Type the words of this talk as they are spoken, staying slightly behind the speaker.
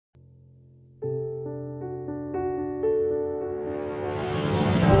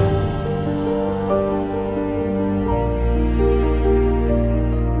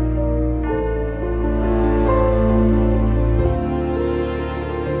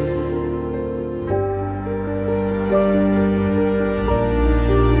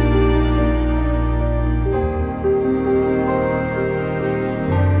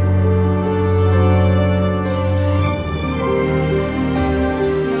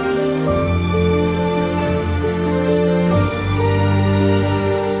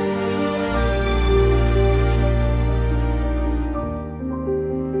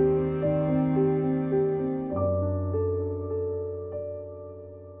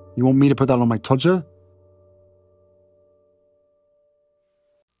You want me to put that on my Tudor?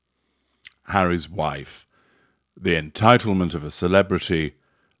 Harry's wife. The entitlement of a celebrity,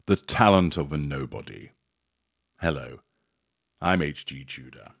 the talent of a nobody. Hello, I'm H.G.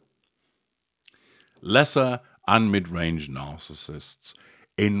 Tudor. Lesser and mid-range narcissists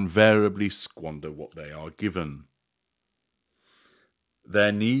invariably squander what they are given.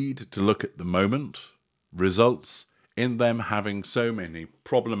 Their need to look at the moment results in them having so many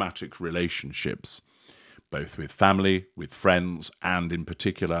problematic relationships, both with family, with friends, and in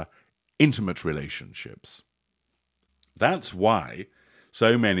particular, intimate relationships. That's why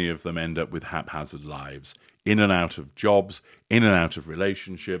so many of them end up with haphazard lives, in and out of jobs, in and out of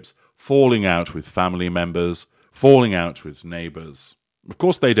relationships, falling out with family members, falling out with neighbours. Of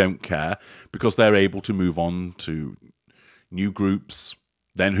course they don't care, because they're able to move on to new groups,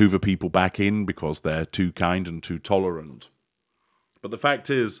 then hoover people back in because they're too kind and too tolerant. But the fact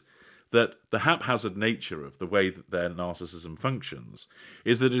is that the haphazard nature of the way that their narcissism functions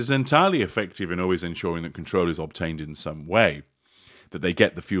is that it is entirely effective in always ensuring that control is obtained in some way, that they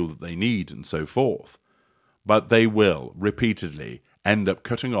get the fuel that they need and so forth. But they will, repeatedly, end up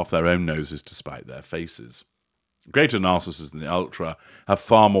cutting off their own noses to spite their faces. Greater narcissists than the ultra have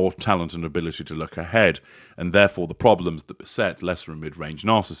far more talent and ability to look ahead, and therefore the problems that beset lesser and mid-range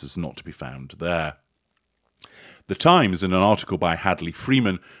narcissists are not to be found there. The Times, in an article by Hadley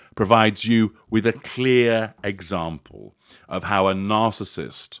Freeman, provides you with a clear example of how a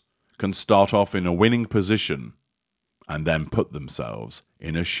narcissist can start off in a winning position and then put themselves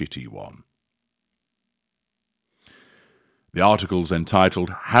in a shitty one. The article's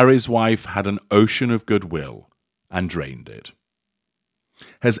entitled, "Harry's Wife Had an Ocean of Goodwill and Drained It."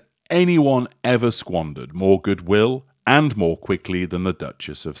 Has anyone ever squandered more goodwill and more quickly than the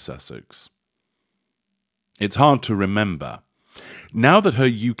Duchess of Sussex? It's hard to remember. Now that her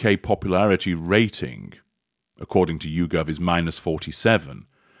UK popularity rating, according to YouGov, is -47,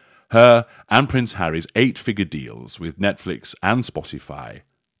 her and Prince Harry's 8-figure deals with Netflix and Spotify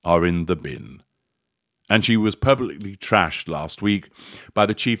are in the bin. And she was publicly trashed last week by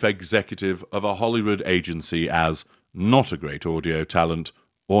the chief executive of a Hollywood agency as not a great audio talent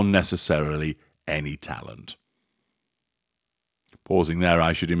or necessarily any talent. Pausing there,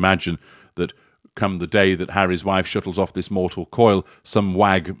 I should imagine that come the day that Harry's wife shuttles off this mortal coil, some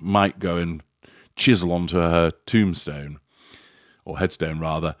wag might go and chisel onto her tombstone, or headstone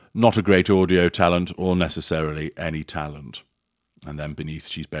rather, not a great audio talent or necessarily any talent. And then beneath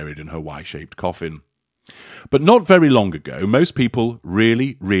she's buried in her Y-shaped coffin. But not very long ago, most people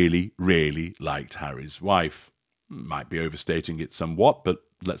really, really, really liked Harry's wife. Might be overstating it somewhat, but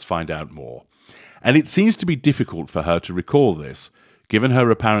let's find out more. And it seems to be difficult for her to recall this, given her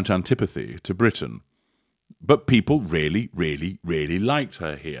apparent antipathy to Britain. But people really, really, really liked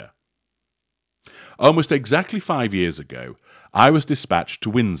her here. Almost exactly 5 years ago, I was dispatched to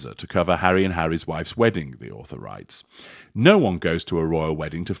Windsor to cover Harry and Harry's wife's wedding, the author writes. No one goes to a royal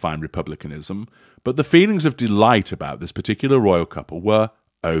wedding to find republicanism, but the feelings of delight about this particular royal couple were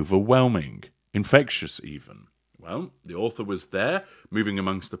overwhelming, infectious even. Well, the author was there, moving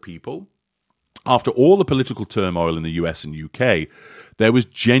amongst the people. After all the political turmoil in the US and UK, there was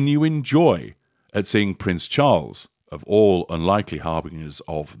genuine joy at seeing Prince Charles, of all unlikely harbingers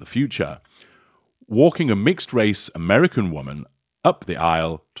of the future, walking a mixed-race American woman up the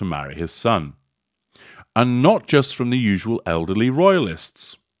aisle to marry his son. And not just from the usual elderly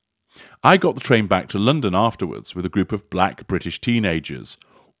royalists. I got the train back to London afterwards with a group of black British teenagers,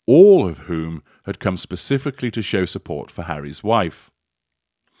 all of whom had come specifically to show support for Harry's wife.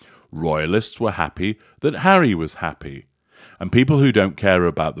 Royalists were happy that Harry was happy, and people who don't care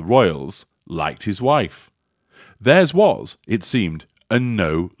about the royals liked his wife. Theirs was, it seemed, a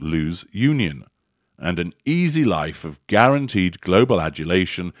no-lose union, and an easy life of guaranteed global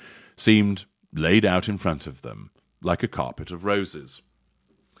adulation seemed laid out in front of them, like a carpet of roses.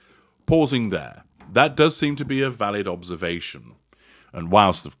 Pausing there, that does seem to be a valid observation. And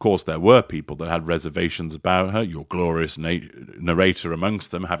whilst, of course, there were people that had reservations about her, your glorious narrator amongst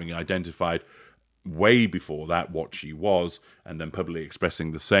them, having identified way before that what she was, and then publicly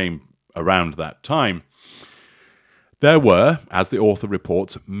expressing the same around that time, there were, as the author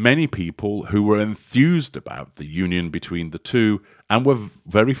reports, many people who were enthused about the union between the two and were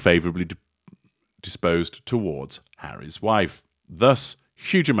very favourably disposed towards Harry's wife. Thus,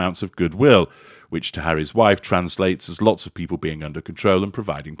 huge amounts of goodwill, which to Harry's wife translates as lots of people being under control and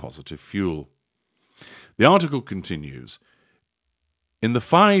providing positive fuel. The article continues, in the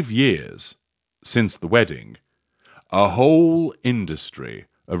 5 years since the wedding, a whole industry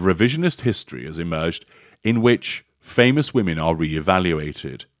of revisionist history has emerged in which famous women are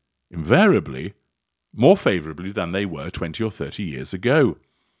re-evaluated, invariably more favourably than they were 20 or 30 years ago.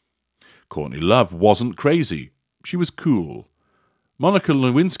 Courtney Love wasn't crazy. She was cool. Monica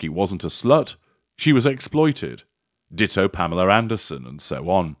Lewinsky wasn't a slut. She was exploited. Ditto Pamela Anderson, and so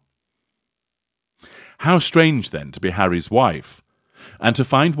on. How strange, then, to be Harry's wife, and to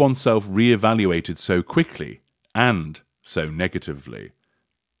find oneself re-evaluated so quickly and so negatively.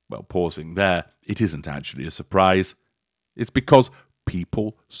 Well, pausing there, it isn't actually a surprise. It's because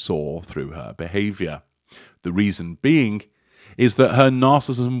people saw through her behaviour. The reason being is that her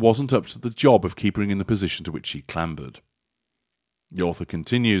narcissism wasn't up to the job of keeping her in the position to which she clambered. The author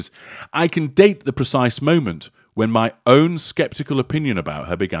continues, I can date the precise moment when my own sceptical opinion about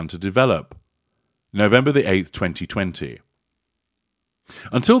her began to develop. November the 8th, 2020.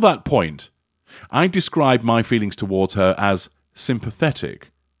 Until that point, I described my feelings towards her as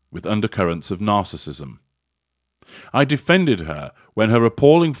sympathetic, with undercurrents of narcissism. I defended her when her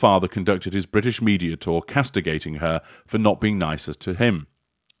appalling father conducted his British media tour castigating her for not being nicer to him.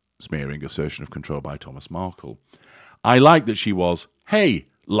 Smearing assertion of control by Thomas Markle. I liked that she was, hey,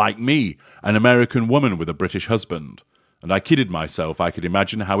 like me, an American woman with a British husband, and I kidded myself I could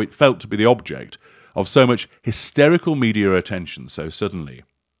imagine how it felt to be the object of so much hysterical media attention so suddenly.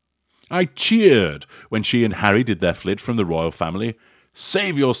 I cheered when she and Harry did their flit from the royal family.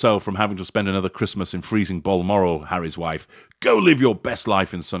 Save yourself from having to spend another Christmas in freezing Balmoral, Harry's wife. Go live your best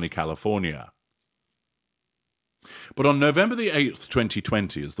life in sunny California. But on November the 8th,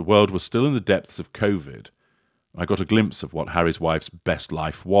 2020, as the world was still in the depths of COVID, I got a glimpse of what Harry's wife's best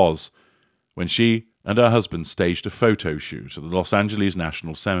life was when she and her husband staged a photo shoot at the Los Angeles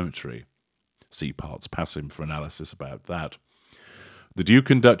National Cemetery. See Parts Passim for analysis about that. The Duke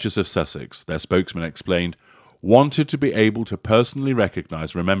and Duchess of Sussex, their spokesman explained, wanted to be able to personally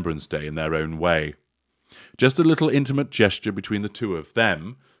recognise Remembrance Day in their own way. Just a little intimate gesture between the two of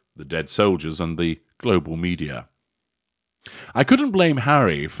them, the dead soldiers, and the global media. I couldn't blame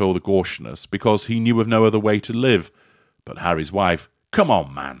Harry for the gauchiness because he knew of no other way to live. But Harry's wife, come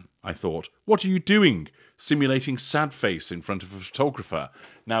on, man, I thought. What are you doing? Simulating sad face in front of a photographer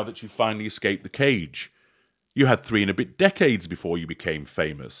now that you've finally escaped the cage. You had 3 and a bit decades before you became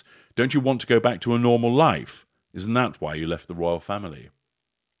famous. Don't you want to go back to a normal life? Isn't that why you left the royal family?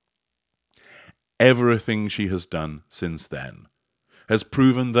 Everything she has done since then has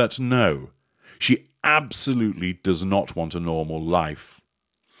proven that no, she absolutely does not want a normal life.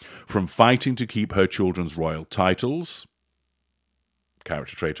 From fighting to keep her children's royal titles,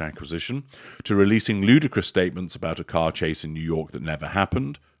 character trait acquisition, to releasing ludicrous statements about a car chase in New York that never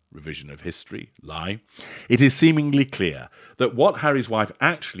happened, revision of history, lie, it is seemingly clear that what Harry's wife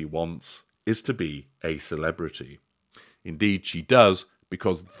actually wants is to be a celebrity. Indeed, she does,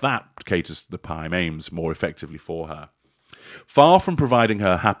 because that caters to the prime aims more effectively for her. Far from providing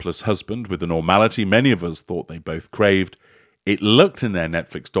her hapless husband with the normality many of us thought they both craved, it looked in their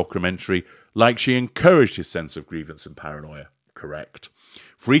Netflix documentary like she encouraged his sense of grievance and paranoia. Correct.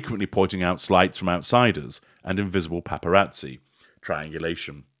 Frequently pointing out slights from outsiders and invisible paparazzi.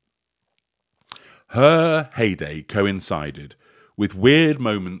 Triangulation. Her heyday coincided with a weird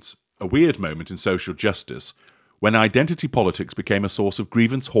moment in social justice when identity politics became a source of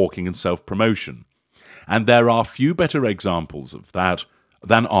grievance hawking and self-promotion. And there are few better examples of that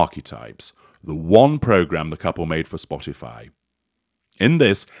than Archetypes, the one program the couple made for Spotify. In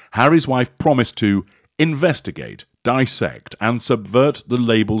this, Harry's wife promised to investigate, dissect, and subvert the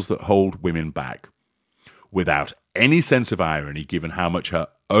labels that hold women back, without any sense of irony given how much her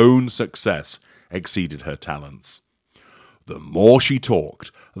own success exceeded her talents. The more she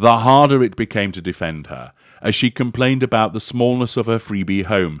talked, the harder it became to defend her, as she complained about the smallness of her freebie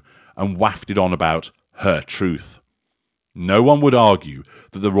home and wafted on about her truth. No one would argue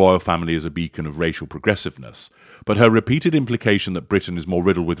that the royal family is a beacon of racial progressiveness, but her repeated implication that Britain is more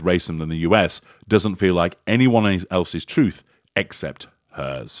riddled with racism than the US doesn't feel like anyone else's truth except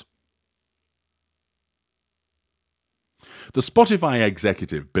hers. The Spotify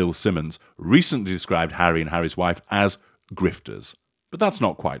executive Bill Simmons recently described Harry and Harry's wife as grifters, but that's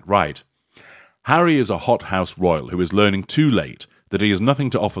not quite right. Harry is a hothouse royal who is learning too late that he has nothing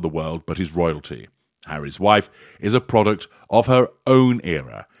to offer the world but his royalty. Harry's wife is a product of her own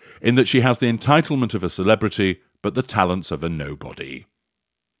era, in that she has the entitlement of a celebrity but the talents of a nobody.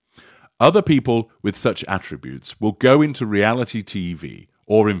 Other people with such attributes will go into reality TV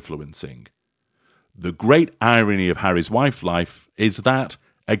or influencing. The great irony of Harry's wife's life is that,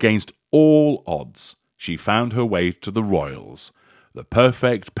 against all odds, she found her way to the royals, the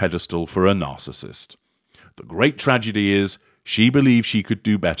perfect pedestal for a narcissist. The great tragedy is she believed she could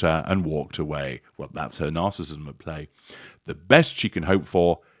do better and walked away. Well, that's her narcissism at play. The best she can hope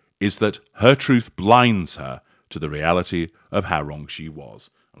for is that her truth blinds her to the reality of how wrong she was.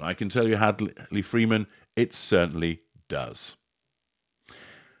 And I can tell you, Hadley Freeman, it certainly does.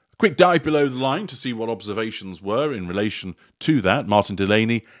 A quick dive below the line to see what observations were in relation to that. Martin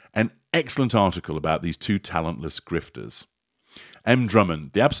Delaney, an excellent article about these two talentless grifters. M.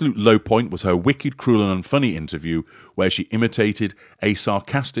 Drummond, the absolute low point was her wicked, cruel and unfunny interview where she imitated a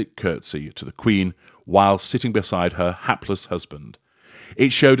sarcastic curtsy to the Queen while sitting beside her hapless husband.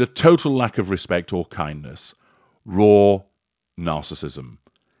 It showed a total lack of respect or kindness. Raw narcissism.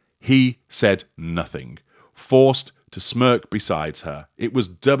 He said nothing, forced to smirk beside her. It was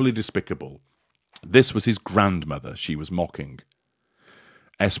doubly despicable. This was his grandmother she was mocking.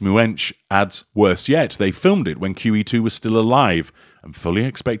 S. Muench adds, worse yet, they filmed it when QE2 was still alive and fully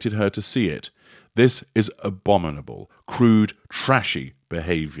expected her to see it. This is abominable, crude, trashy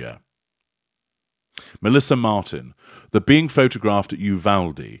behaviour. Melissa Martin, the being photographed at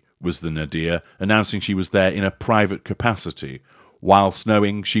Uvalde was the nadir, announcing she was there in a private capacity, whilst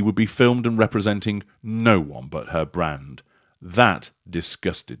knowing she would be filmed and representing no one but her brand. That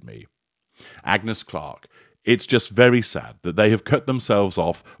disgusted me. Agnes Clark, it's just very sad that they have cut themselves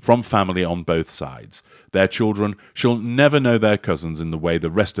off from family on both sides. Their children shall never know their cousins in the way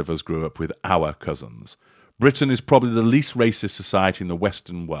the rest of us grew up with our cousins. Britain is probably the least racist society in the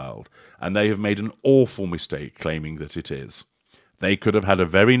Western world, and they have made an awful mistake claiming that it is. They could have had a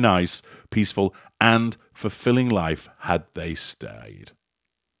very nice, peaceful, and fulfilling life had they stayed.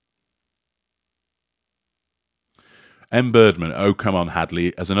 M. Birdman, oh come on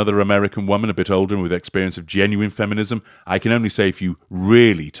Hadley, as another American woman a bit older and with experience of genuine feminism, I can only say if you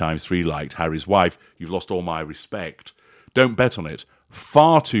really ×3 liked Harry's wife, you've lost all my respect. Don't bet on it.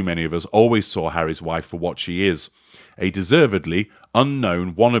 Far too many of us always saw Harry's wife for what she is. A deservedly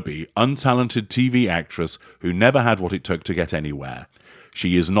unknown, wannabe, untalented TV actress who never had what it took to get anywhere.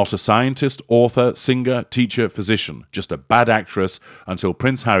 She is not a scientist, author, singer, teacher, physician, just a bad actress until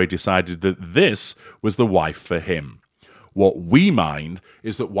Prince Harry decided that this was the wife for him. What we mind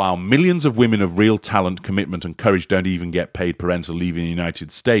is that while millions of women of real talent, commitment and courage don't even get paid parental leave in the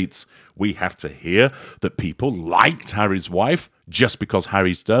United States, we have to hear that people liked Harry's wife just because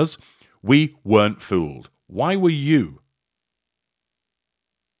Harry does. We weren't fooled. Why were you?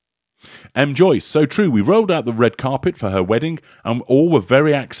 M. Joyce, so true. We rolled out the red carpet for her wedding and all were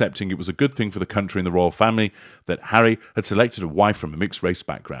very accepting it was a good thing for the country and the royal family that Harry had selected a wife from a mixed race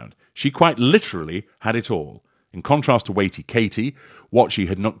background. She quite literally had it all. In contrast to Waity Katie, what she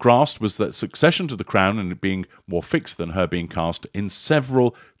had not grasped was that succession to the crown and it being more fixed than her being cast in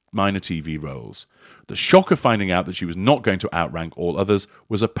several minor TV roles. The shock of finding out that she was not going to outrank all others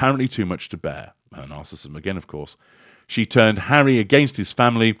was apparently too much to bear. Her narcissism again, of course. She turned Harry against his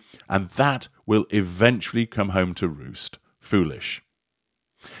family, and that will eventually come home to roost. Foolish.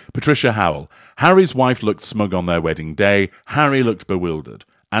 Patricia Howell. Harry's wife looked smug on their wedding day. Harry looked bewildered.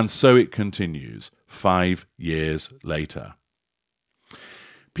 And so it continues, 5 years later.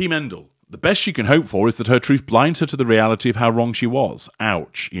 P. Mendel. The best she can hope for is that her truth blinds her to the reality of how wrong she was.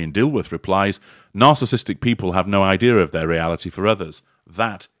 Ouch. Ian Dilworth replies, narcissistic people have no idea of their reality for others.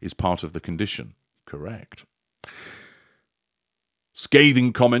 That is part of the condition. Correct.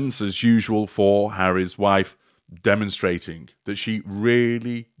 Scathing comments, as usual, for Harry's wife, demonstrating that she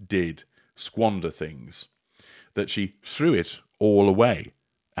really did squander things, that she threw it all away,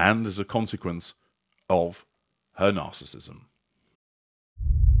 and as a consequence of her narcissism.